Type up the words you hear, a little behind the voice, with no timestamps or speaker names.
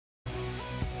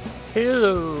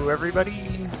Hello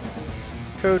everybody,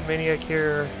 Code Maniac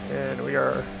here, and we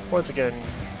are once again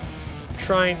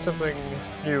trying something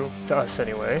new to us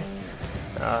anyway.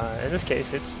 In this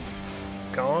case it's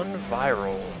Gone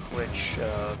Viral, which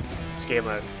this game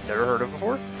I've never heard of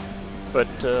before, but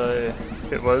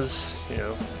it was, you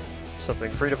know, something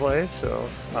free to play, so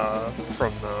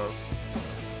from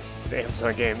the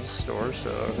Amazon Games store,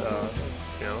 so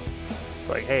you know, it's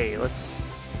like, hey, let's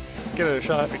give it a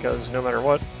shot, because no matter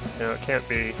what, you know, it can't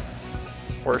be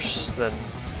worse than,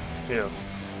 you know,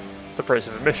 the price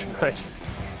of admission, right?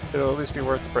 It'll at least be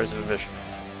worth the price of admission.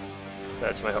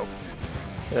 That's my hope.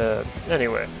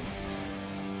 Anyway,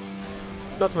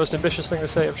 not the most ambitious thing to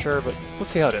say, I'm sure, but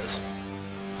let's see how it is.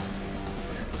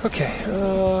 Okay,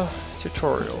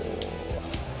 tutorial.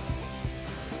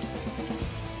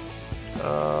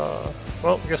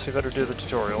 Well, I guess we better do the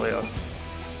tutorial, yeah.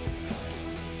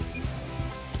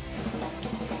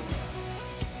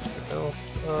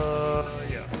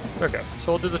 Yeah. Okay,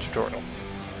 so we'll do the tutorial.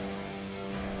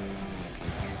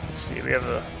 Let's see, we have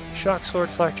a shock sword,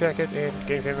 flak jacket, and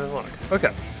game payment unlock.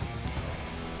 Okay.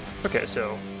 Okay,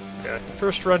 so yeah, the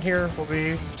first run here will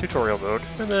be tutorial mode,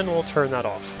 and then we'll turn that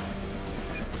off.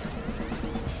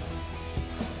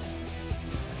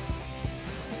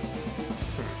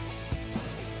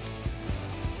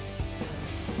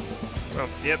 Oh,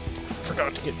 yep.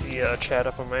 Forgot to get the chat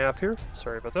up on my app here.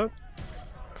 Sorry about that.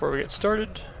 Before we get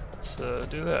started, let's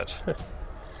do that. A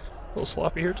little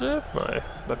sloppy here today.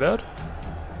 My bad.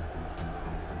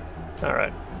 All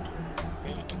right.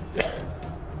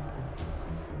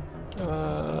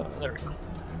 There we go.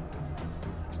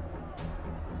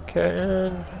 Okay,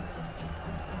 and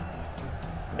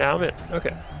now I'm in.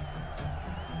 Okay.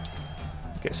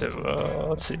 Okay, so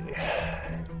let's see.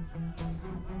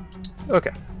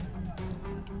 Okay.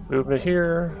 Movement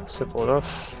here, simple enough.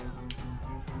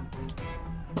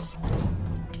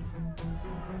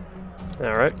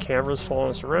 Alright, cameras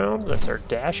following us around. That's our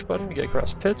dash button to get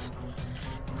across pits.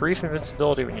 Brief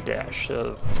invincibility when you dash.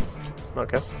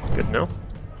 Okay, good to know.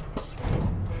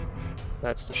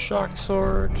 That's the shock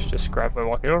sword. Just grab by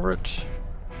walking over it.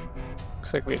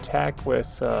 Looks like we attack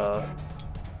with, the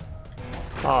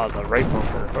right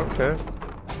bumper. Okay.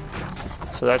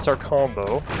 So that's our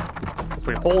combo. If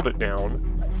we hold it down,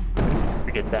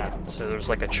 we get that. So there's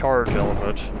like a charge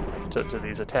element to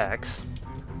these attacks.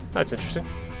 That's interesting.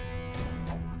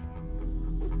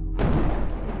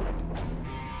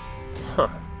 Huh.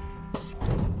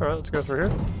 Alright, let's go through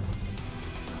here.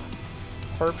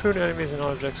 Harpoon enemies and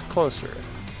objects closer.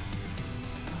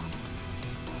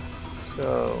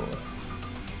 So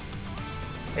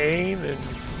aim and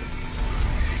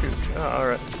shoot. Ah,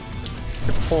 alright.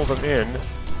 You can pull them in.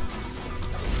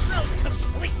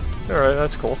 Alright,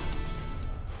 that's cool.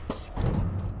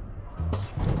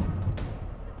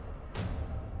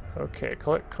 Okay,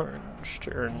 collect carnage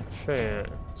to earn fans.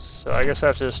 So I guess I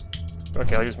have to just...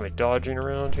 Okay, I'll use my dodging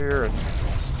around here and...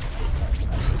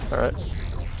 Alright.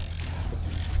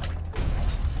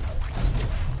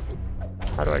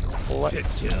 How do I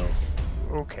collect?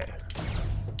 Okay.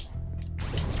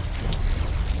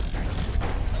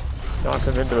 Knock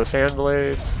them into the fan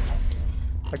blades.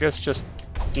 I guess just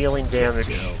dealing damage.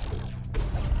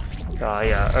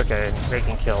 Yeah, okay,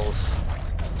 making kills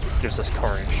gives us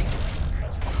carnage.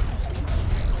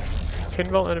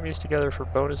 Pinball enemies together for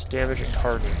bonus damage and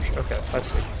carnage. Okay, I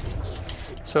see.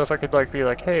 So if I could like be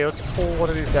like, hey, let's pull one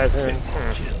of these guys in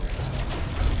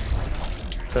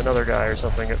to another guy or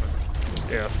something.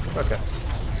 Yeah, okay.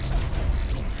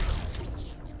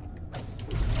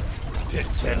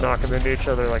 And knock them into each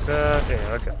other like that.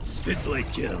 Yeah, okay. Spit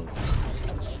blade kill.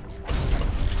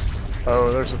 Oh,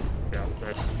 there's a... Yeah,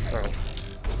 nice. Alright.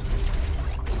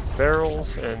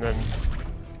 Barrels, and then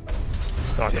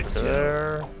knock them into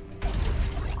there.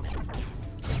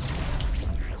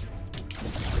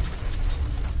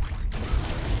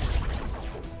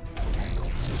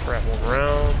 Grapple them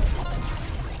around.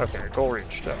 Okay, goal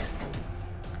reached. Oh.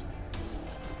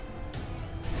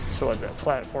 So let that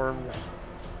platform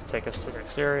take us to the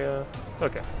next area.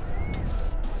 Okay.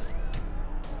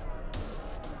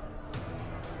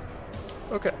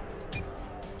 Okay.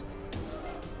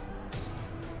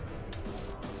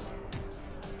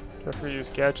 Don't forget to use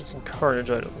gadgets and carnage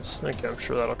items. Okay, I'm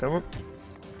sure that'll come up.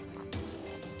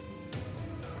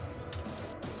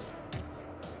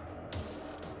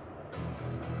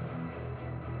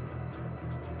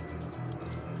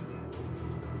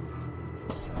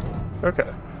 Okay.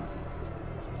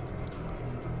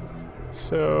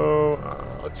 So,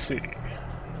 let's see.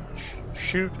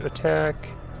 Shoot, attack,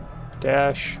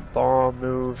 dash, bomb,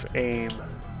 move, aim.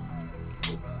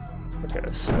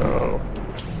 Okay, so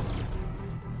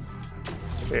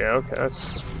Yeah, okay,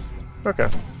 that's... okay.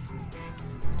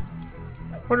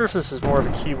 Wonder if this is more of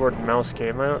a keyboard and mouse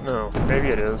game, I don't know. Maybe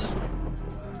it is.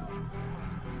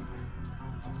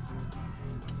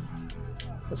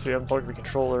 Let's see, unplug the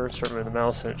controller, start moving the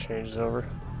mouse, and it changes over.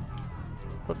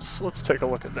 Let's take a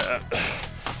look at that.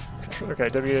 Okay,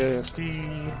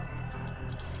 WASD.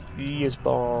 B is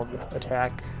bomb,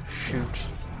 attack, shoot.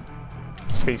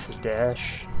 Space is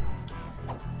dash.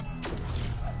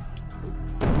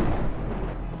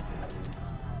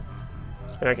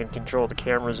 And I can control the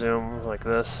camera zoom like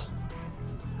this.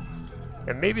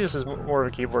 And maybe this is more of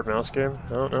a keyboard mouse game.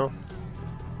 I don't know.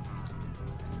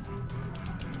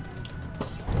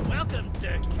 Welcome to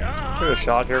Give it a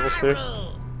shot here, we'll see.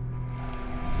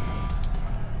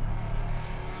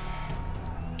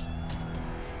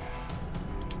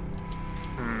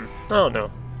 I don't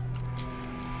know.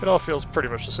 It all feels pretty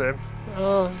much the same.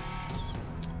 I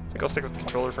think I'll stick with the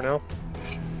controller for now.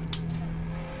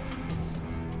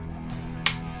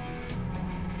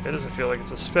 It doesn't feel like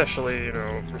it's especially, you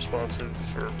know, responsive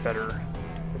or better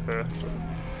with the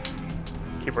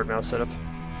keyboard mouse setup.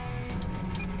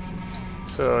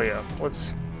 So yeah,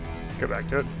 let's go back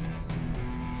to it.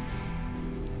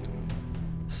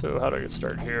 So how do I get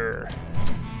started here?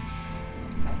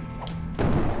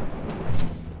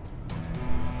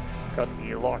 Got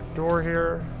the locked door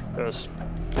here. Just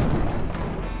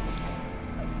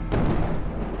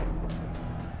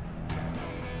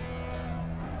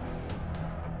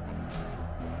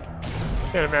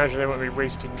can't imagine they won't be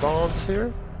wasting bombs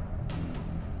here.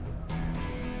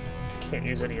 Can't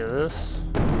use any of this.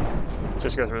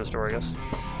 Just go through this door, I guess.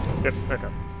 Yep, okay.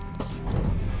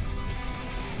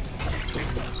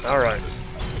 Alright.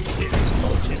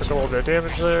 Took a little bit of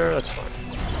damage there, that's fine.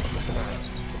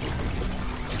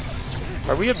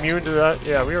 Are we immune to that?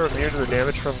 Yeah, we are immune to the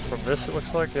damage from this, it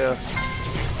looks like, yeah.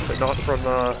 But not from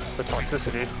the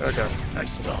toxicity. Okay.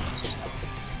 Nice dodge.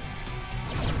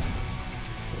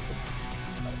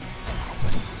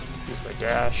 Use my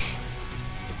dash.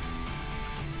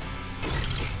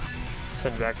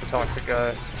 Send back the toxic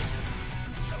guy.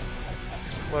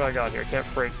 What do I got here? Can't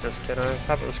break this, can I?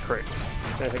 How about this crate?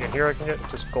 Anything in here I can get?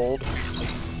 Just gold?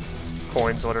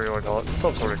 Coins, whatever you want to call it.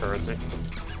 Some sort of currency.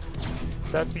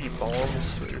 Is that the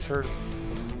bombs that we've heard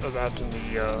about in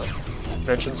the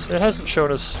mentions? It hasn't shown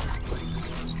us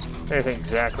anything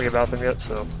exactly about them yet,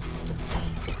 so...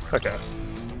 okay.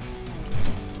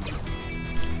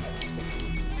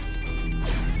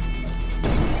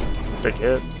 Big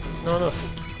hit. Not enough.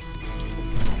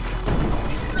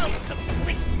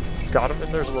 Got him,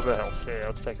 and there's a little bit of health. Yeah,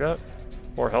 let's take that.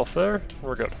 More health there.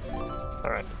 We're good.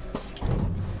 Alright.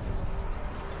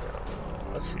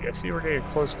 Let's see. I see we're getting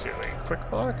close to a quick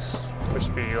box, which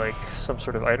would be like some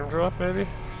sort of item drop, maybe?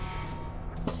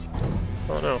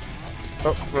 Oh no.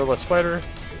 Oh, robot spider.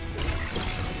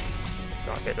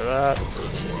 Not into that.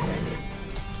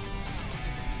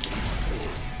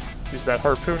 Use that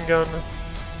harpoon gun.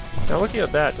 Now looking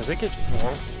at that, does it get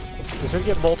long? Does it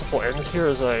get multiple ends here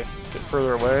as I get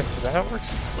further away? Is that how it works?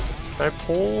 Can I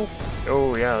pull?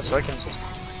 Oh yeah, so I can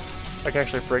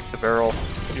actually break the barrel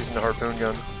using the harpoon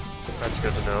gun. That's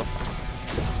good to know.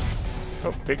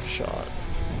 Oh, big shot.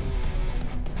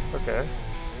 Okay.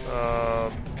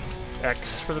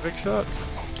 X for the big shot.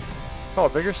 Oh,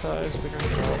 bigger size, bigger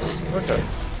shots. Okay.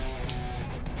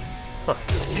 Huh.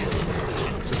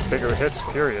 Just bigger hits,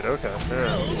 period. Okay.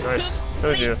 Yeah, nice. And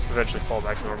then you eventually fall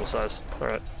back to normal size.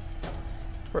 Alright.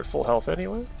 We're at full health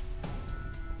anyway.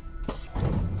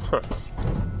 Huh.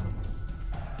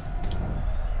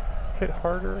 Hit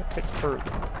harder, hit further.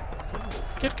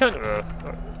 Get kind of a,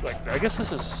 like, I guess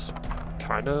this is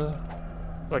kind of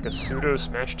like a pseudo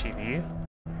Smash TV,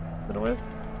 in a way.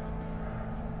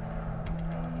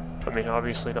 I mean,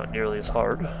 obviously not nearly as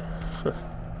hard.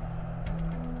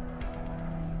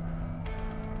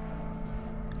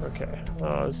 Okay,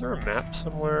 is there a map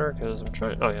somewhere? Because I'm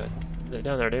trying, oh yeah,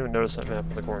 down there, I didn't even notice that map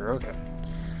in the corner, okay.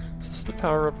 So this is the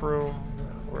power-up room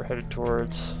we're headed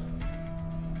towards.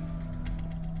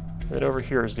 And then over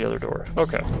here is the other door.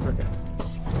 Okay, okay.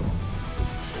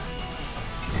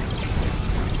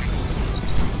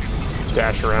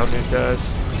 Dash around these guys.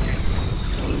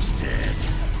 Who's dead?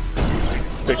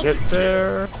 Big hit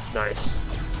there. Nice.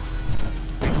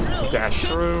 Dash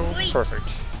through. Perfect.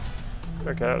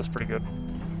 Okay, that was pretty good.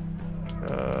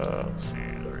 Let's see.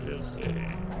 There is a...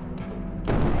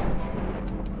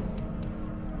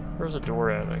 Where's a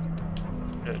door at? Like,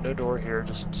 no door here.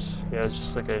 Just, yeah, it's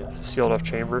just like a sealed off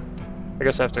chamber. I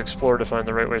guess I have to explore to find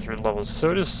the right way through the levels.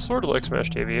 So it is sort of like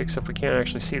Smash TV, except we can't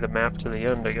actually see the map to the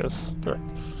end, I guess. Huh.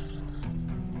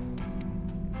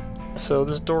 So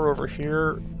this door over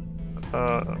here,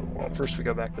 Well, first we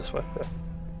go back this way. Yeah.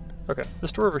 Okay,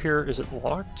 this door over here, is it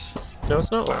locked? No,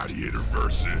 it's not locked. Gladiator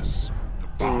versus the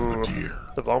Bombardier.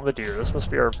 The Bombardier. This must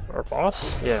be our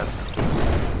boss? Yeah.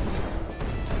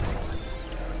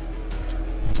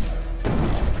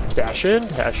 Dash in,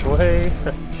 dash away,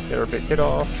 get our big hit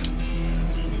off.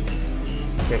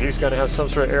 Okay, he's gonna have some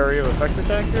sort of area of effect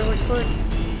attack here, looks like.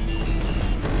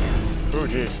 Ooh,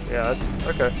 jeez. Yeah,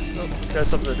 okay. Oh, this guy's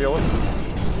something to deal with.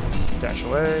 Dash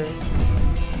away.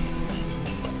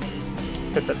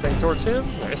 Hit that thing towards him.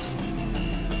 Nice.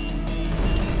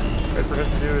 Wait for him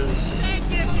to do his...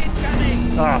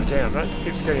 Ah, damn, that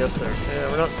keeps getting us there.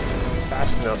 Yeah, we're not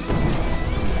fast enough.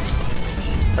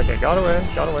 Okay, got away,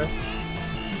 got away.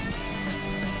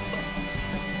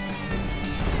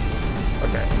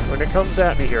 Okay, when it comes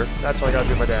at me here, that's when I gotta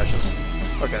do my dashes.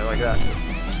 Okay, like that.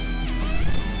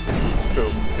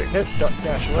 Boom. Big hit, duck,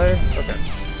 dash away. Okay.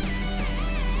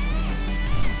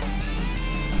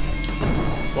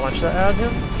 Launch that at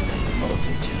him.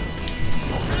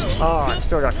 Ah, I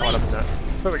still got caught up in that.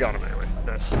 But we got him anyway.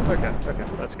 Nice. Okay, okay,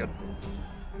 that's good.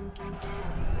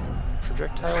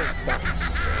 Projectiles bounce.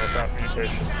 Without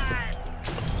mutation.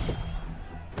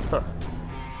 Huh.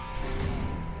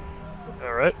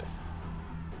 Alright.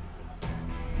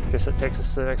 Guess that takes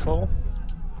us to the next level.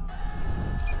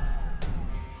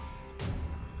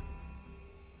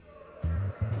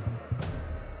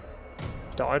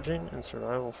 Dodging and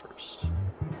survival first.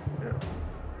 Yeah.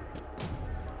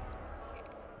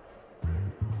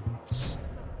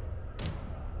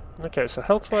 Okay, so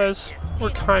health-wise,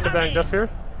 we're kind of banged up here.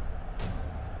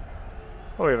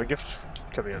 Oh, we have a gift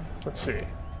coming in. Let's see.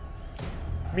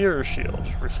 Mirror shield.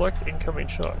 Reflect incoming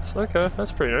shots. Okay,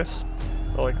 that's pretty nice.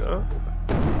 I like that.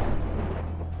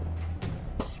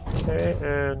 Okay,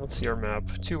 and let's see our map.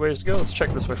 2 ways to go. Let's check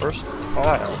this way first. Oh,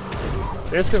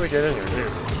 hell. Instantly get in here,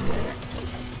 jeez.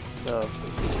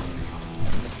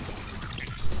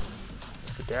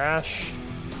 Just a dash.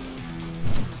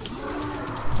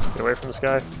 Get away from this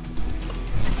guy.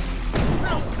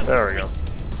 There we go.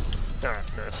 Alright,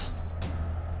 nice.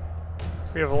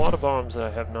 We have a lot of bombs that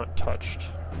I have not touched.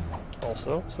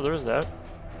 Also, so there's that.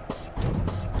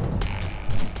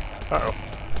 Uh-oh.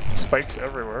 Spikes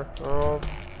everywhere.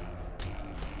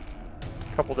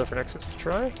 Couple different exits to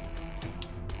try.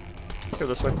 Let's go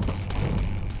this way.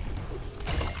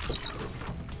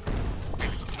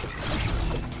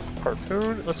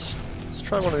 Harpoon. Let's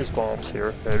try one of these bombs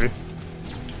here, maybe.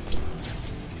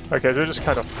 Okay, so it just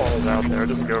kind of falls out there. It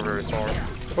doesn't go very far.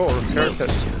 Oh, repair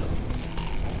kit.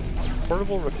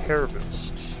 Portable repair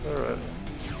boost. Alright.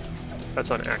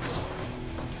 That's on X.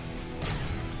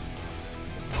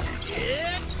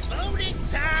 It's loading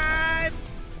time!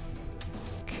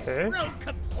 Okay. Road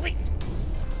complete!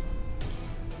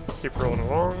 Keep rolling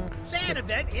along. Fan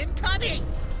event incoming!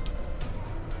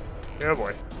 Oh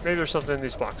boy. Maybe there's something in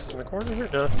these boxes in the corner here?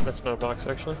 No, that's not a box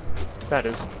actually. That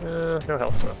is. No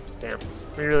health though. Damn.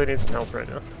 We really need some health right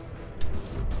now.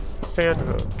 Fan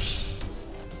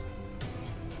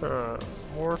vote.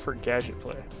 More for gadget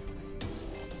play.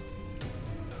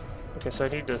 Okay, so I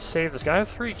need to save this guy. I have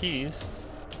 3 keys.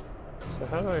 So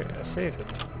how do I save him?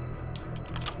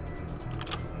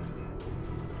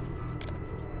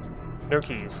 No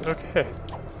keys. Okay.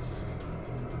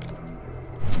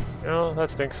 No, that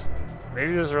stinks.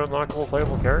 Maybe those are unlockable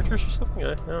playable characters or something?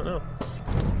 I don't know.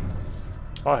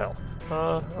 Oh hell.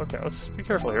 Okay, let's be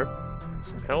careful here.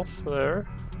 Some health there.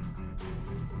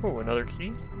 Oh, another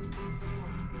key.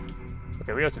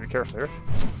 Okay, we have to be careful here.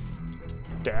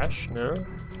 Dash, no.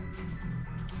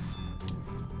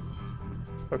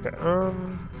 Okay,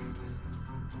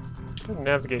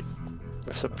 navigate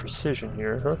with some precision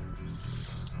here, huh?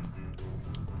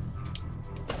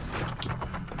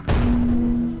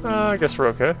 I guess we're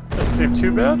okay. Doesn't seem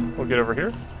too bad. We'll get over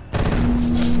here.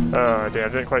 Damn,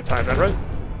 didn't quite time that right.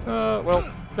 Well,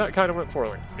 that kind of went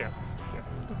poorly. Yeah.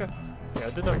 Okay. Yeah,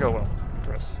 it did not go well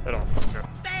for us at all. No.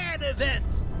 Fan event!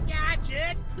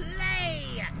 Gadget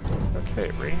play! Okay,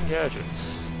 rain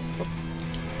gadgets. Oh,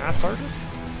 half-hearted?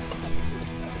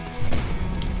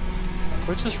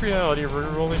 Which is reality,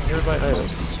 rerolling nearby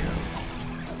items.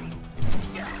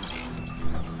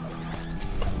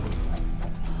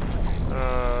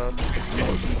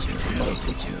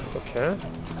 Okay.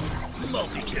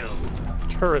 Multi-kill.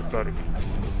 Turret buddy.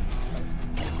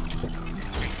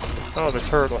 Oh, the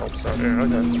turret will help us out. Yeah,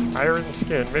 okay. Iron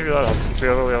skin. Maybe that'll help since we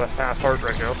only have a half heart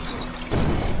right now.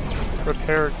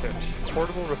 Repair kit.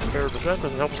 Portable repair, but that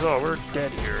doesn't help us at all. We're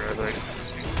dead here, I think.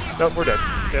 Nope, we're dead.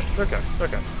 Yep, okay,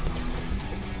 okay.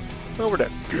 Oh, we're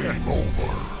dead. Game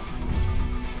over.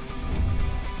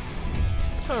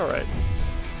 Alright.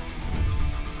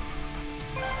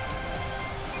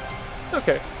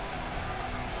 Okay.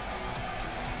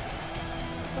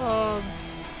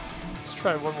 Let's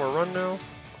try one more run now.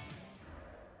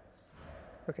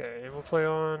 Okay, and we'll play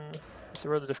on. Let's see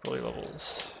where are the difficulty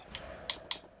levels.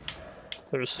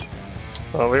 There's.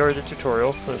 Well, we already did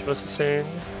tutorial. There's most insane.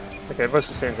 Okay, most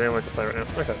insane is the only way to play right now.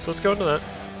 Okay, so let's go into that.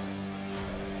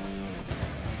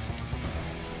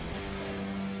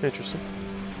 Interesting.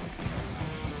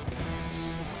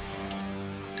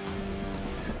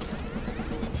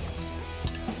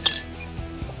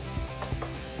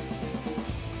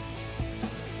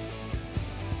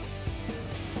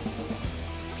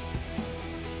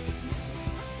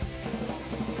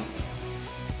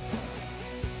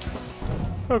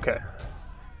 Okay.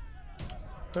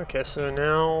 Okay, so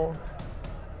now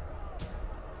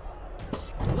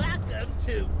Welcome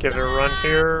to give it a run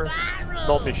here. Viral.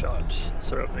 Multi-shot.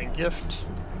 So opening gift.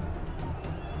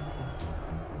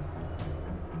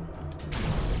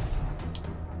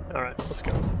 Alright, let's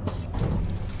go.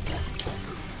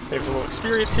 Maybe a little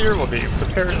experience here. We'll be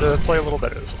prepared to play a little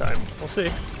better this time. We'll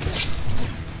see.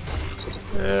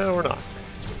 Or not.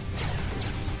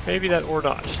 Maybe that or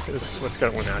not is what's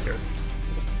going to win out here.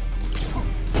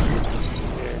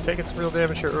 Yeah, taking some real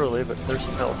damage here early, but there's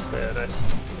some health. Yeah, nice.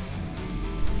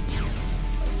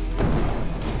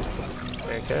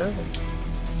 Okay.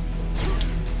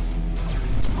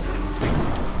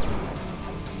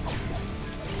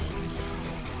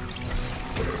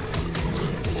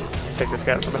 Take this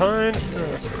guy from behind.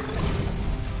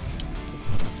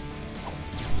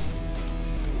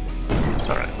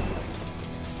 Alright.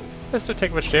 This doesn't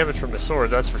take much damage from the sword,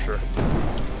 that's for sure.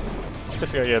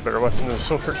 Just gotta get a better weapon than the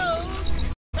sword.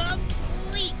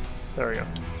 Complete. There we go.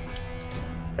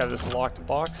 Got this locked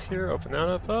box here, open that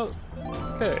up. Oh,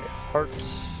 okay. Hearts.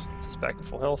 Gets us back to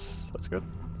full health. That's good.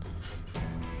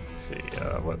 Let's see,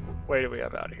 what way do we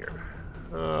have out of here?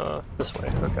 This way,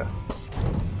 okay.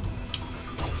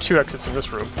 2 exits in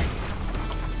this room.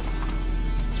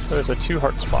 There's a 2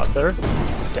 heart spot there.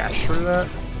 Dash through that.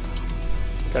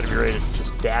 Gotta be ready to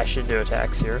just dash into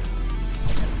attacks here.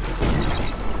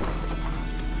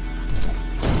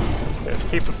 Okay, let's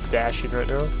keep dashing right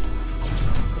now.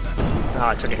 Ah,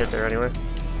 I took a hit there anyway.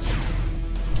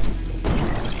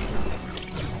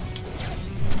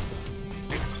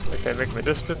 Okay, make my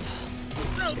distance.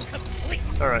 Road complete.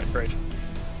 Alright, great.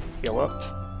 Heal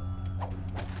up.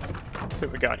 Let's see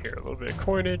what we got here. A little bit of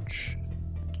coinage.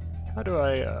 How do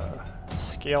I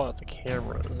scale out the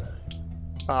camera?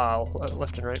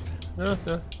 Left and right. No.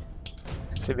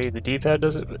 See, maybe the D-pad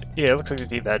does it, but yeah, it looks like the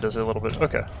D-pad does it a little bit.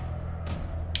 Okay.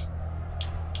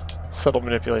 Subtle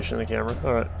manipulation of the camera.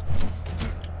 Alright.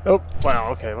 Oh,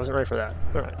 wow, okay, wasn't ready for that.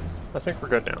 Alright. I think we're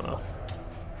good now, though.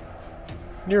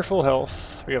 Near full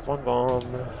health. We have 1 bomb,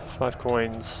 5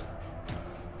 coins,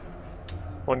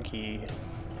 1 key.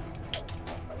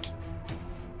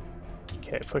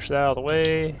 Okay, push that out of the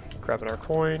way. Grabbing our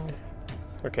coin.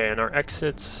 Okay, and our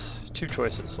exits. 2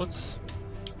 choices. Let's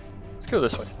go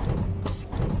this way.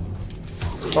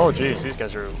 Oh geez, these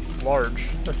guys are large.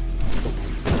 That's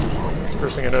the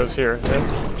first thing I notice here. Yeah.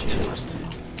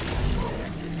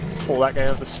 Pull that guy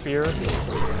out with the spear.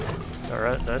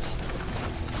 Alright, nice.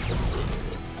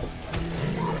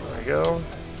 There we go.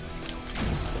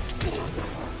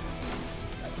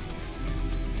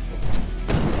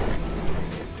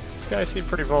 This guy seemed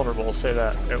pretty vulnerable, I'll say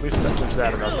that. At least there's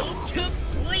that about them.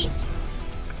 Complete.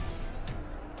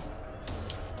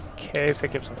 Okay,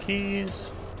 pick up some keys.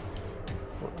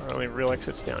 Our only real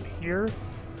exit's down here.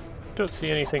 Don't see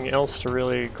anything else to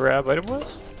really grab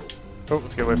item-wise. Oh,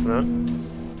 let's get away from that.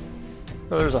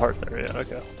 Oh, there's a heart there, yeah,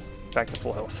 okay. Back to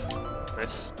full health.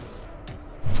 Nice.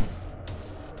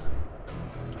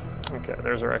 Okay,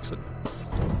 there's our exit.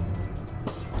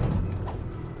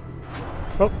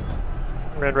 Oh!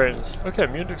 Red raisins. Okay,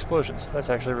 immune to explosions. That's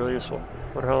actually really useful.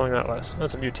 Wonder how long that lasts.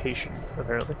 That's a mutation,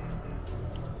 apparently.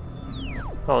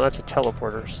 Oh, that's a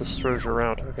teleporter, so this throws you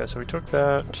around. Okay, so we took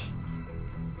that.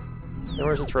 And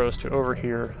where's it throw us to? Over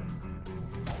here.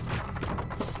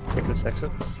 Take this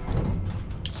exit.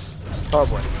 Oh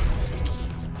boy.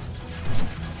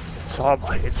 Saw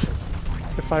blades.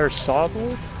 It fires saw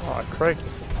blades? Oh, crikey.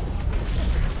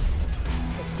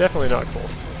 That's definitely not cool.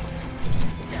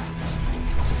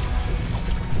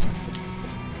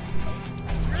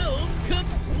 Room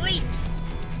complete.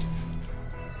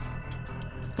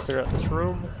 Clear out this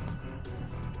room.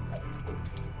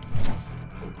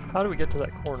 How do we get to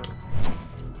that corner?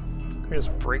 Can we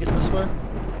just break it this way?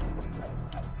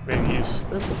 Maybe use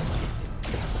this?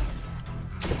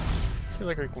 Seems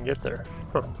like we can get there.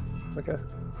 Huh. Okay.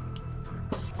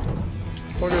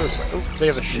 We'll go this way. Oh, they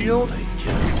have a shield?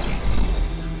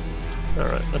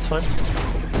 Alright, that's fine.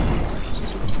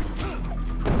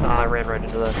 Ah, I ran right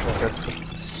into that. Okay.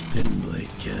 Spin blade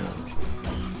kill.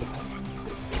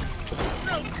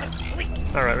 Road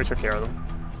complete. Alright, we took care of them.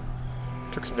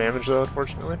 Took some damage though,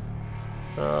 unfortunately.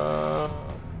 Alright,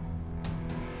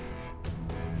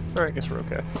 I guess we're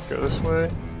okay. Go this way.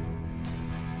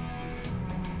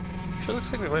 Sure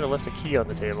looks like we might have left a key on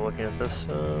the table looking at this.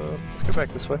 Let's go back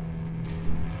this way.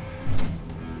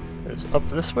 It's up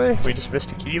this way? We just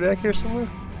missed a key back here somewhere?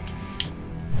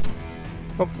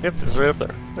 Oh, yep, it's right up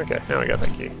there. Okay, now we got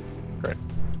that key. Great.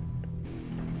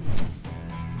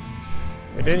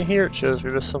 And in here it shows we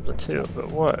missed something too,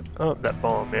 but what? Oh, that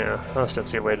bomb, yeah. I just didn't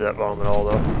see a way to that bomb at all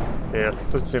though. Yeah,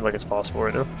 doesn't seem like it's possible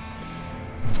right now.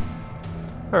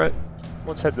 Alright,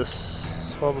 let's head this...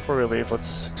 Well, before we leave,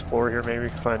 let's explore here. Maybe we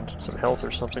can find some health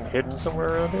or something hidden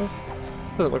somewhere around here.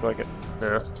 Doesn't look like it.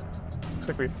 Nah. Looks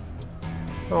like we...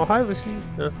 Oh, hi Lucy!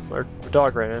 Yeah, our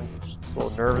dog ran in. She's a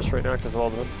little nervous right now because of all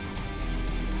the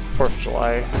 4th of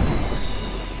July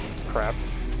crap.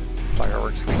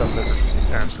 Fireworks and stuff that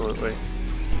are absolutely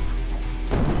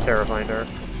terrifying to her.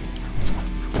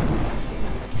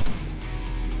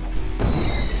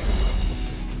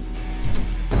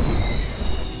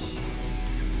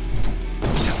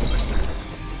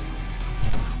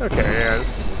 Okay, yeah,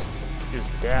 let's use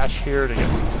the dash here to get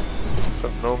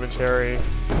some momentary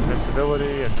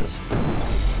invincibility and just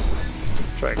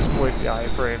try to exploit the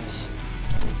iframes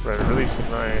by releasing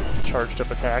my charged up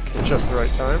attack at just the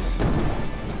right time.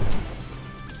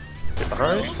 Get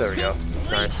behind, there we go.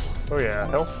 Nice. Oh yeah,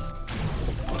 health.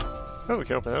 Oh, we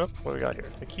can open that up. What do we got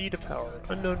here? The key to power.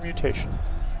 Unknown mutation.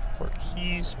 More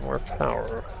keys, more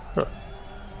power. Huh.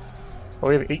 Well,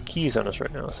 we have 8 keys on us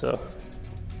right now, so...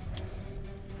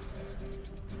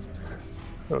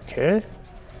 Okay.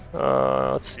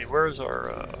 Let's see, where's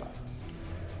our,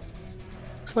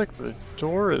 Looks like the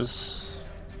door is...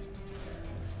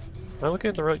 Am I looking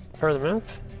at the right part of the map?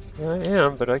 Yeah, I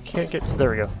am, but I can't get to...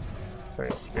 There we go.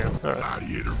 Right, yeah, alright.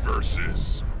 Gladiator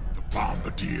versus the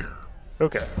Bombardier.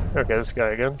 Okay, okay, this guy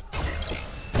again.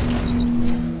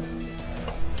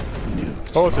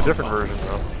 Oh, it's a different version,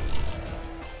 though.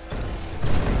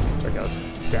 So I gotta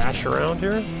dash around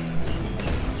here?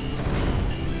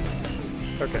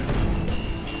 Okay.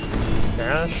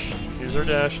 Dash. Use our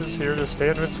dashes here to stay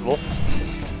invincible.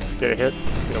 Get a hit.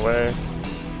 Get away.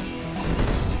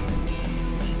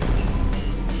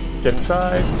 Get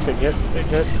inside. Take hit. Take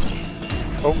hit.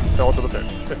 Oh, fell to the pit.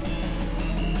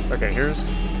 Okay, here's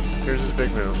his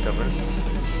big move coming.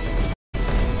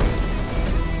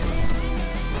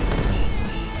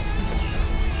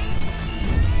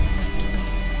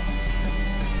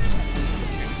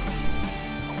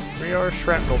 We are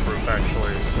shrapnel proof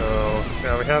actually, so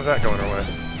yeah, we have that going our way.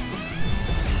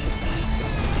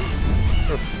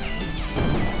 Oof.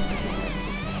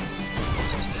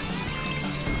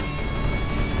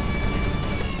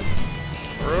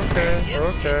 We're okay, we're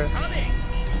okay. Coming.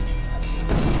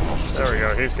 There we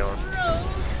go, he's gone.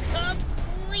 Road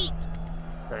complete.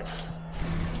 Nice.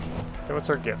 Okay, what's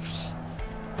our gift?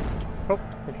 Oh,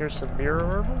 and here's some mirror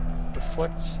armor.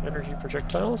 Reflect energy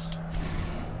projectiles.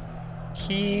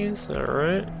 Keys,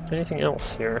 alright. Anything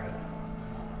else here?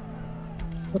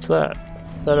 What's that?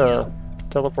 Is that a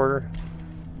teleporter?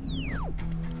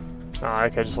 Ah,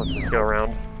 okay, just lets us go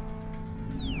around.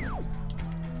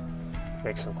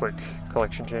 Make some quick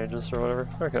collection changes or whatever.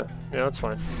 Okay, yeah, that's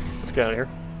fine. Let's get out of here.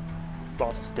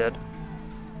 Boss is dead.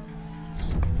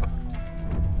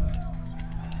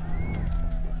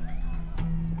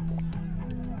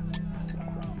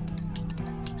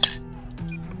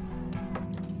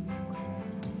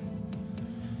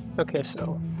 Okay,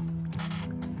 so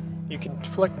you can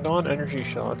deflect non-energy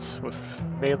shots with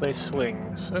melee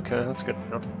swings. Okay, that's good to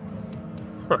know.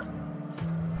 Huh.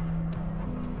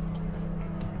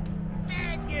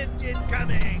 Package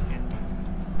incoming.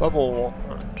 Bubble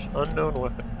wand. Unknown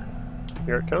weapon.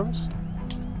 Here it comes.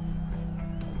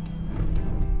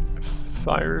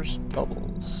 Fires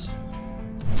bubbles.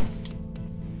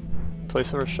 In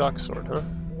place of a shock sword, huh?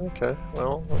 Okay,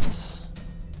 well, let's...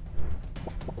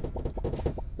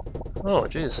 Oh,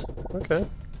 jeez. Okay.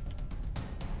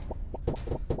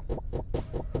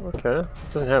 Okay.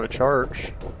 Doesn't have a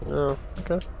charge. Oh,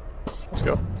 okay. Let's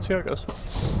go. See how it goes.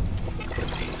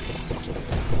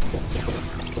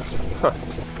 Huh.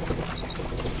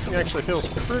 He actually feels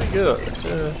pretty good.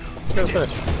 Yeah, gotta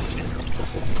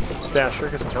say. Dasher,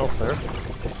 get some health there.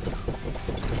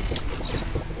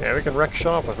 Yeah, we can wreck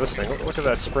shop with this thing. Look at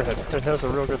that spread. It has a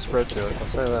real good spread to it, I'll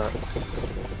say that.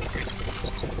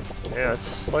 Yeah,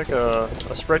 it's like a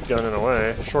spread gun in a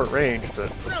way. Short range, but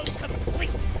Road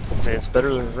complete. I mean, it's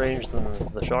better range than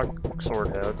the shock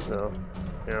sword had, so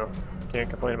You know, can't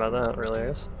complain about that, really, I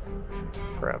guess.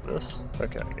 Grab this.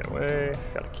 Okay, get away.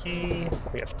 Got a key.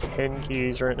 We have 10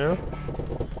 keys right now.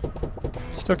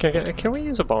 Still can't get... Can we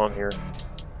use a bomb here?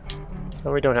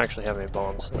 Oh, we don't actually have any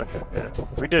bombs. Okay, yeah.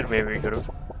 If we did, maybe we could have.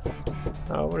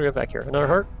 What do we got back here? Another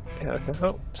heart? Yeah, okay.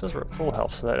 Oh, it says we're at full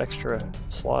health, so that extra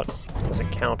slot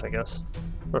doesn't count, I guess.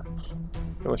 Huh.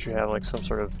 Unless you have, like, some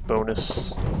sort of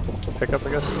bonus pickup,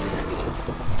 I guess.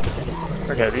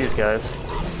 Okay, these guys.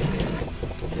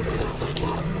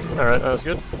 Alright, that was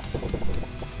good.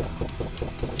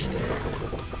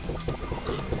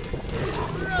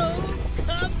 Road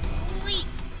complete.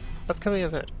 Upcoming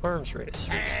event, arms race. Reach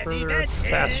An further, event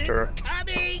faster.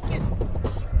 incoming.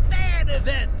 Fan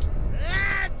event.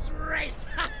 Let's race.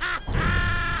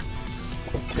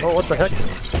 Oh, what the heck?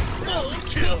 Road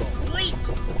complete.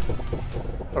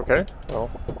 Okay, well,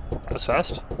 that's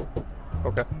fast.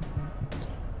 Okay.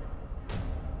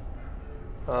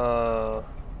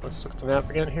 Let's look at the map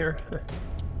again here.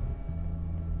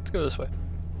 Let's go this way.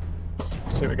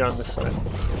 Let's see what we got on this side.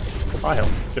 Ah, hell,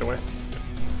 get away.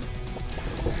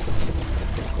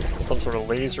 Some sort of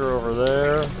laser over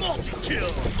there.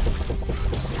 Multi-kill.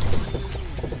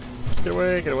 Get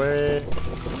away, get away.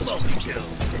 Multi-kill.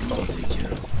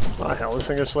 Multi-kill. Ah, hell, this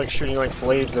thing is like shooting like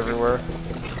blades everywhere.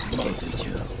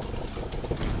 Multi-kill.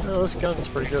 Oh, this gun's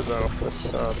pretty good though.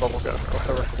 This bubble gun, or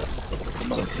whatever.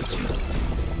 Multi-kill.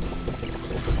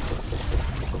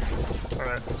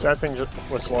 Alright, so that thing just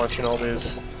was launching all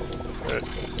these.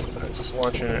 It's just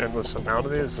launching an endless amount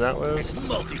of these, is that what it is?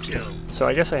 Multi-kill. So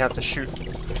I guess I have to shoot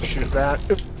that.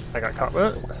 Oop, I got caught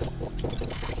with it.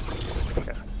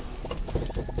 Okay.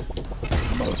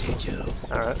 Multi-kill.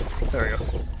 Alright, there we go.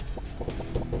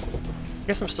 I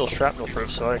guess I'm still shrapnel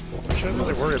proof, so I shouldn't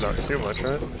really worry about it too much,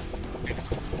 right?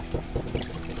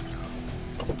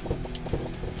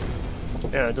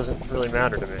 Yeah, it doesn't really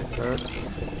matter to me, right?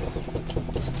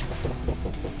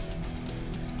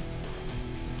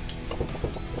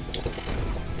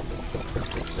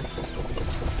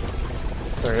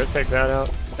 There we go, take that out.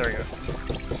 There we go.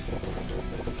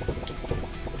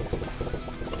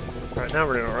 Alright, now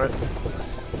we're doing alright.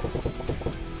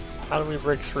 How do we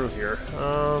break through here?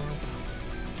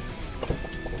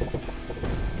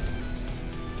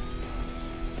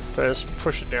 Do I just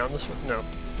push it down this way? No,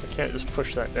 I can't just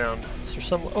push that down. Is there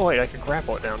some... Oh wait, I can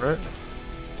grapple it down, right?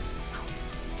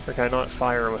 Or can I not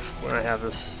fire with when I have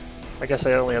this? I guess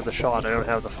I only have the shot, I don't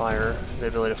have the fire, the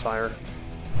ability to fire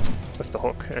with the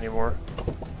hook anymore.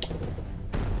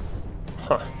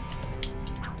 Huh.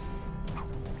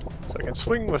 So I can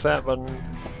swing with that button.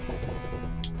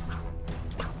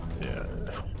 Yeah.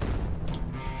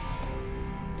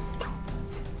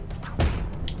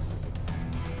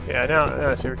 Yeah, now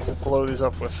I see we can blow these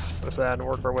up with that and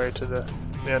work our way to the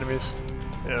enemies.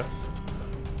 Yeah.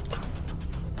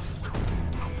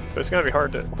 But it's gonna be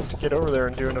hard to get over there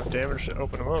and do enough damage to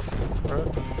open them up, right?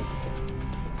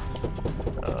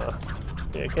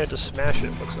 Yeah, you can't just smash it,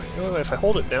 it looks like. Oh, if I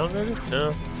hold it down, maybe?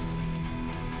 No.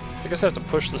 I guess I have to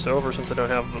push this over since I don't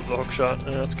have the hook shot.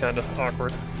 That's kind of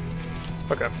awkward.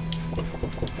 Okay.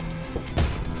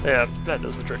 Yeah, that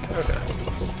does the trick. Okay.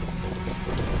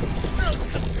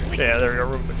 Yeah, there we go,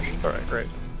 room finish. Alright, great.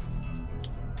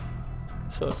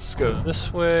 So let's go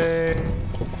this way.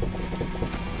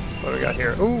 What do we got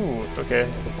here? Ooh,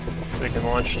 okay. They can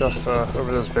launch stuff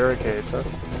over those barricades, huh?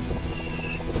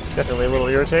 Definitely a little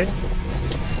irritating.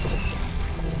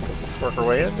 Work our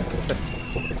way in.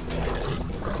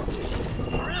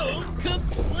 Road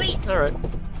complete. Alright.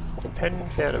 Pen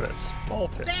fan events. Ball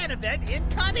pit. Fan event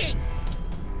incoming.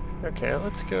 Okay,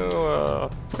 let's go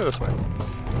this way.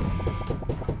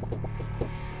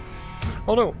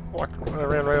 Oh no! I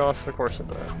ran right off the course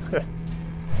into that.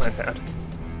 My bad.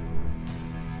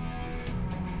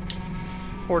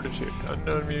 Fortitude,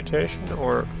 unknown mutation,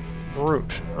 or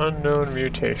brute, unknown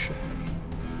mutation.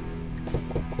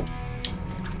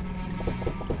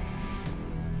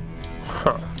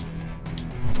 Huh.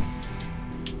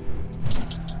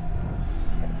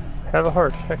 Have a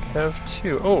heart, heck, have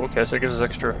two. Oh, okay, so it gives us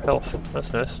extra health.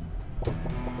 That's nice.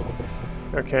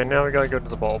 Okay, now we gotta go to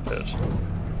the ball pit.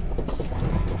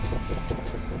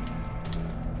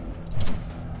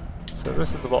 So this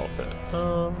is the ball pit.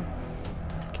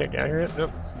 Can't get out here yet?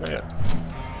 Nope, not yet.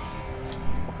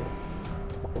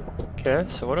 Okay,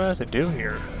 so what do I have to do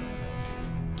here?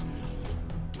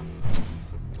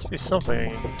 Must be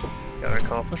something gotta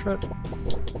accomplish, right?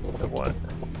 And what?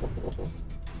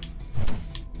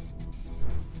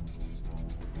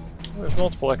 There's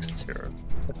multiple exits here,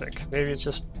 I think. Maybe it's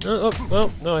just... oh,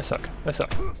 well, no, I suck. I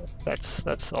suck.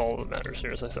 That's all that matters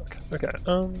here is I suck. Okay,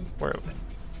 where am I?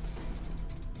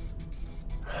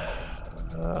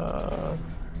 The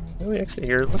only exit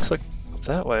here looks like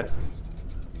that way.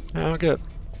 I don't get it.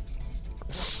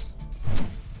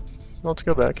 Let's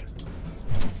go back.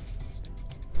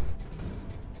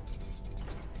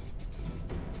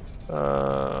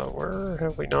 Where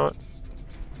have we not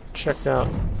checked out?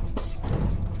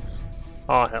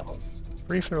 Aw, hell.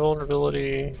 Brief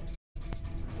invulnerability.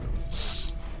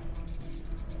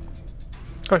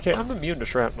 Okay, I'm immune to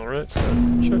shrapnel, right? So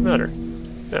it shouldn't matter.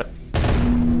 Yeah.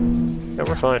 Yeah,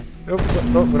 we're fine. Oh,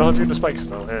 we're not immune to spikes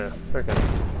though. Yeah, okay.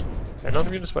 And not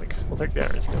immune to spikes. We'll take the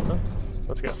iron skin, huh?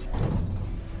 Let's go.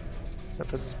 That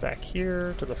puts us back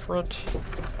here to the front.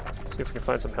 See if we can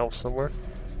find some health somewhere.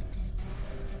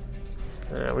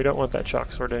 We don't want that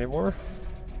chalk sword anymore.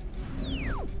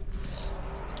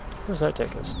 Where does that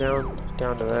take us?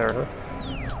 Down to there, huh?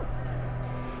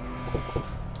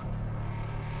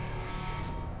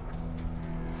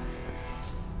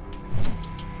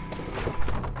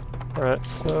 Alright,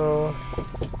 so...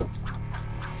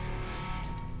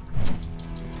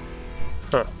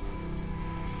 Huh.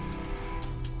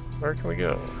 Where can we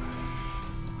go?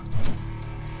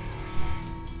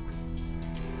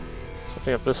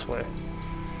 Something up this way.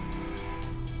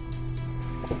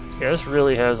 Yeah, this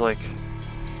really has like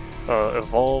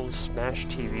evolved Smash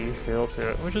TV feel to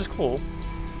it, which is cool.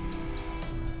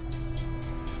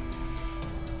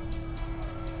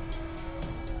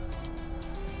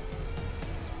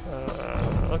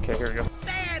 Okay, here we go.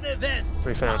 Fan event.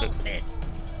 We found it. it.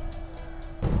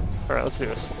 Alright, let's do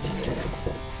this.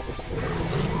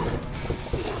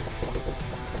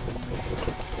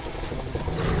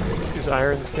 Use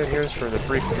iron skin here for the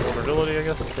brief vulnerability, I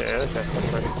guess. Yeah, okay, that's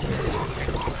fine.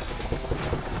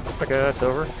 Okay, that's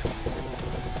over.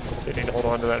 You need to hold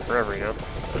on to that forever, you know.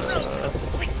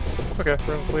 Okay,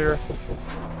 room clear.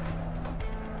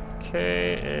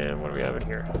 Okay, and what do we have in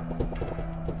here?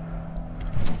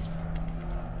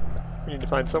 We need to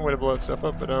find some way to blow that stuff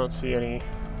up, but I don't see any.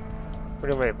 We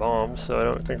don't make bombs, so I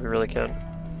don't think we really can.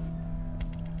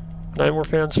 9 more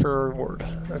fans for reward.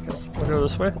 Okay, we'll go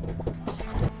this way.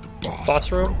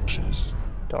 Boss room?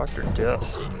 Dr. Death.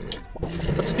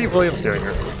 What's Steve Williams doing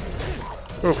here?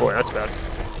 Oh boy, that's bad.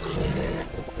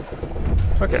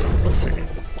 Okay, let's see.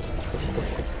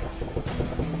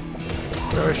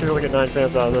 No, we should be able to get 9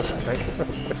 fans out of this, I think,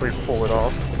 if we pull it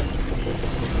off.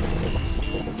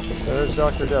 There's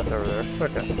Dr. Death over there.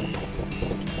 Okay.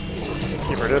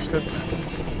 Keep our distance.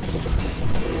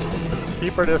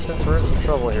 Keep our distance, we're in some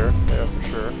trouble here. Yeah, for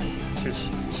sure.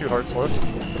 Two hearts left.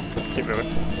 Keep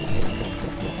moving.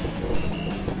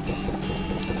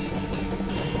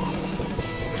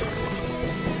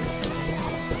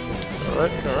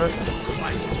 Alright, alright.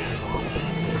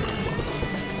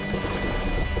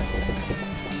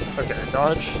 Okay,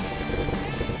 dodge.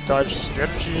 Dodge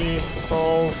energy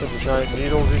balls and the giant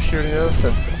needles he's shooting us,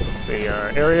 and the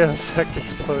area effect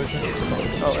explosion.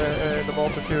 Oh, and the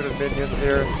multitude of minions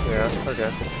here. Yeah,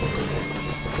 okay.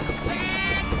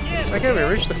 Okay, we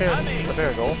reached the fan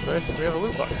goal. Nice. We have a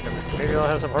loot box coming. Maybe I'll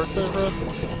have some hearts in it for us?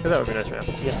 Because that would be nice for now.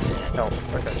 Yes,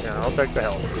 health. Okay, yeah, I'll take the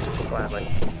health. Gladly.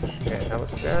 Okay, that was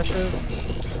some dashes.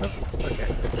 Oh, okay.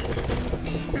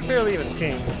 We've barely even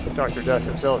seen Dr. Death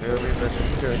himself here. We've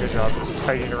been doing a good job just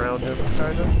hiding around him,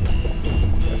 kind of.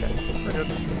 Okay, we're good.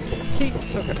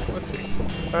 Okay, let's see.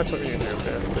 That's what we need to do,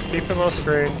 man. Just keep him off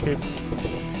screen,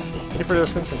 keep our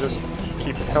distance, and just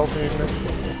keep helping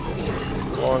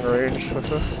long range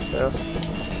with us. Yeah.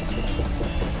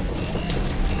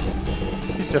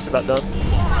 He's just about done.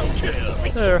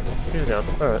 There, he's down.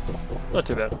 Alright, not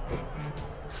too bad.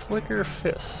 Flicker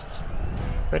Fist.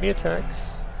 Any attacks?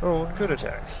 Oh, good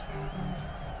attacks.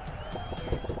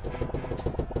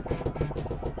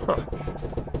 Huh.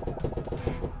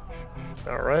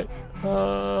 Alright.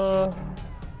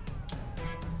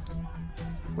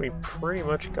 We pretty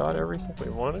much got everything we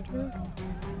wanted here.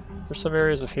 There's some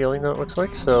areas of healing though, it looks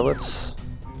like, so let's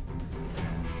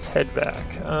head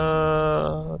back.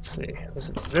 Let's see. Was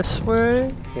it this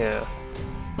way? Yeah.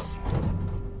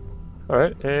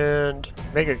 Alright, and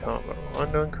Mega Combo.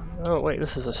 Unknown. Oh, wait,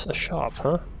 this is a shop,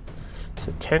 huh?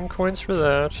 So 10 coins for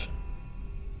that.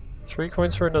 3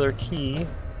 coins for another key.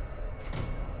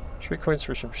 3 coins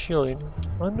for some shielding.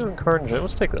 Unknown Carnage.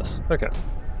 Let's take this. Okay.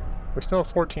 We still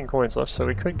have 14 coins left, so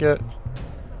we could get...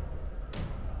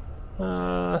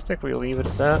 I think we leave it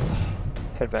at that.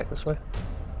 Head back this way.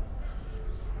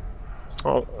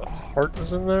 Oh, a heart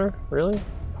was in there? Really?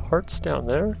 Heart's down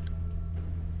there?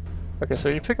 Okay, so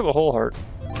you pick up a whole heart.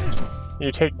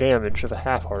 You take damage of a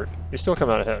half heart. You still come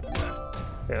out ahead.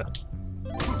 Yeah.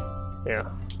 Yeah.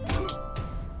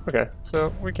 Okay,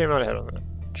 so we came out ahead on that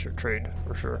trade,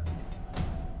 for sure.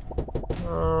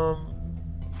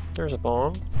 There's a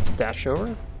bomb. Dash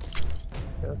over.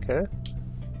 Okay.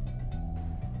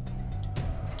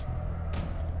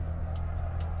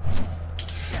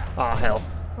 Ah, hell.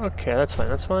 Okay, that's fine,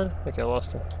 that's fine. I think I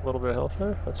lost a little bit of health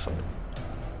there. That's fine.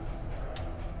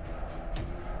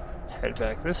 Head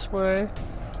back this way.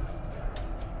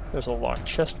 There's a locked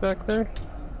chest back there.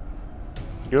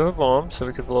 You do have a bomb, so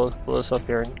we could blow this up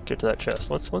here and get to that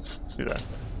chest. Let's do that.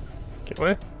 Get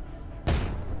away.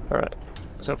 Alright,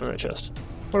 let's open that chest.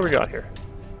 What do we got here?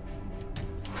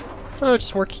 Oh,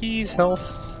 just more keys,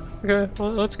 health. Okay,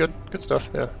 well, that's good. Good stuff,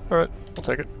 yeah. Alright, we'll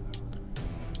take it.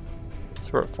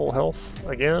 So we're at full health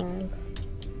again.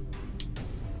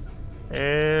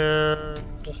 And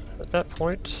at that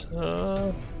point,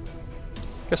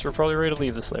 guess we're probably ready to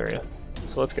leave this area.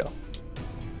 So let's go.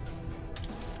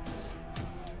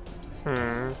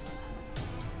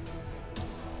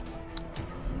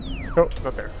 Oh,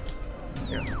 not there.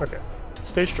 Yeah, okay.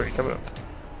 Stage 3 coming up.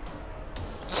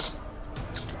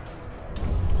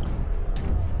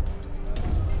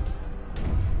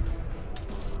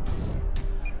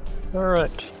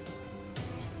 Alright.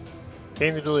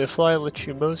 Gain the ability to fly lets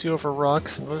you mosey over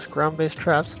rocks and most ground-based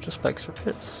traps such as spikes or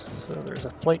pits. So there's a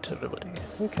flight ability.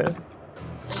 Okay.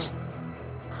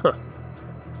 Huh.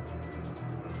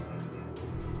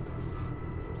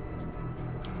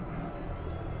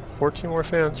 $14 more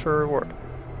fans for a reward.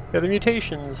 Yeah, the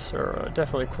mutations are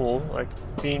definitely cool, like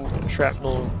being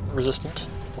shrapnel resistant.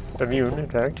 Immune, in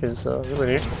fact, is really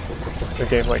neat in a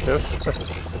game like this.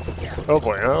 Oh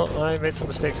boy, well, I made some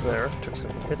mistakes there. Took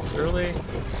some hits early.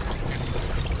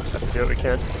 Have to do what we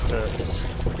can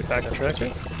to get back on track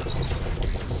here.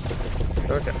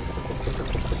 Okay.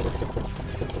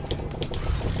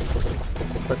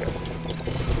 Okay.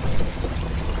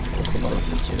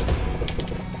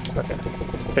 Okay.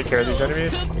 Take care of these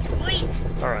enemies.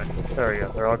 Alright, there we go.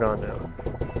 They're all gone now.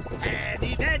 An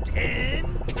event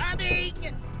incoming!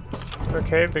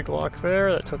 Okay, big lock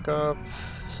there. That took up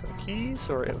some keys,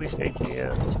 or at least a key.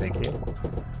 Yeah, just a key.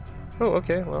 Oh,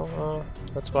 okay. Well,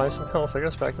 let's buy some health. I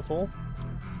guess back to full.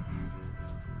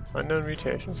 Unknown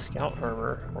mutation, scout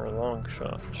armor, or long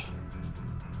shot.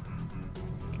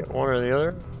 Get one or the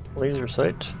other. Laser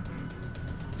sight.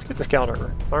 Let's get the scout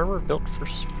armor. Armor built for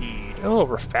speed. Oh,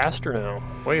 we're faster now.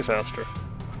 Way faster.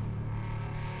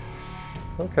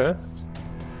 Okay.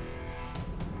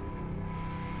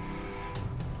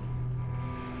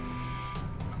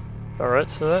 Alright,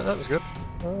 so that was good.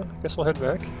 I guess we'll head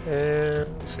back and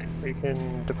let's see. We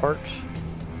can depart.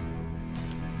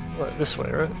 What, this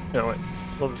way, right? No, wait.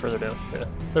 A little bit further down. Yeah,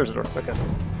 there's the door. Okay.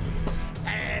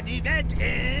 An event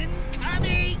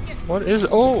incoming! What is?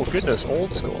 Oh, goodness,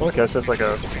 old school. Okay, so it's like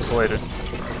a pixelated.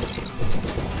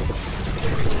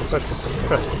 That's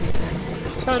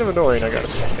kind of annoying, I gotta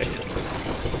say.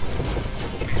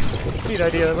 Neat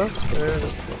idea, though.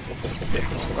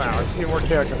 Wow, I see more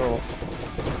technical.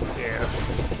 Yeah.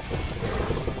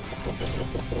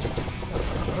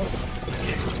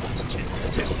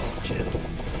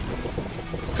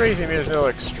 It's crazy to me there's no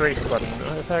like strafe button.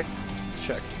 In fact, let's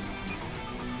check.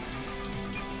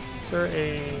 Is there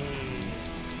a...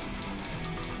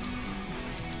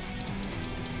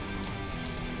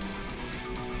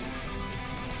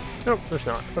 Nope, there's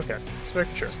not. Okay, just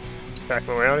making sure. Back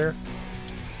my way out here.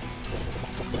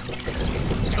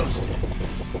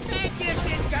 Magus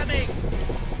incoming!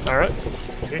 Alright.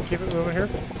 Okay, keep it moving here.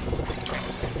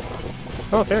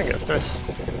 Oh, there we go. Nice.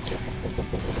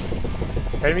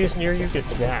 Enemies near you get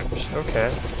zapped.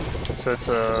 Okay. So it's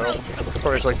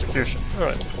torch electrocution.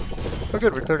 Alright. Oh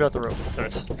good, we cleared out the room.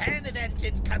 Nice. An event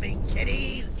incoming,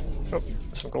 kiddies! Oh,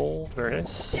 some gold. Very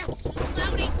nice. It's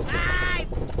loading time!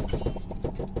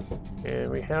 And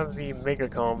we have the mega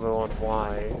combo on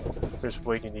Y. Just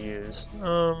waiting to use.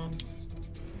 So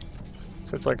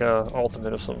it's like a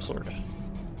ultimate of some sort.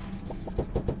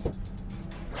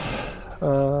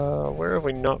 Where have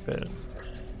we not been?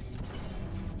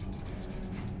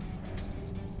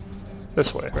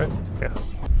 This way, right? Yeah.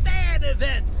 Fan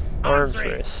event! Arms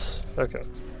race. Okay.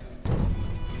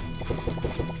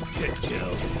 Good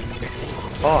kill.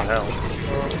 Oh, hell.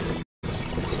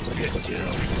 Good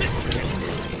kill.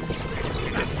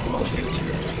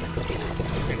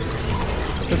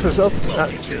 This is up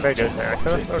at Mega Attack,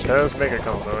 huh? Okay, that's Mega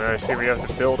Combo, and I see we have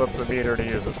to build up the meter to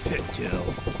use it. Good kill.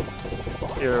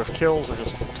 Either kills or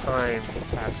just time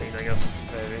passing, I guess,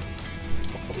 maybe.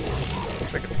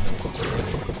 Looks like it's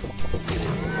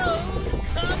Road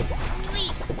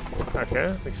complete! okay,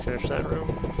 we can finish that room.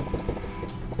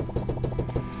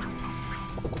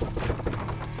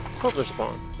 Oh, there's a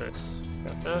bomb. Nice.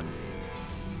 Got that.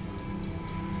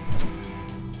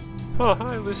 Oh,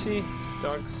 hi, Lucy.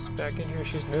 Dog's back in here.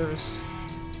 She's nervous.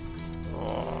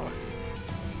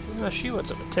 Aw. She wants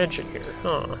some attention here,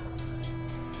 huh?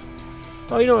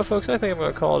 Oh, you know what, folks? I think I'm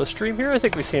going to call it a stream here. I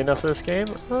think we've seen enough of this game.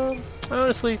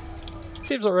 Honestly, it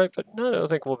seems alright, but no, I don't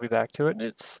think we'll be back to it.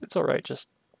 It's alright, just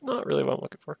not really what I'm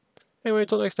looking for. Anyway,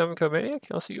 until next time, I'm CodeManiac.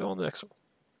 I'll see you all in the next one.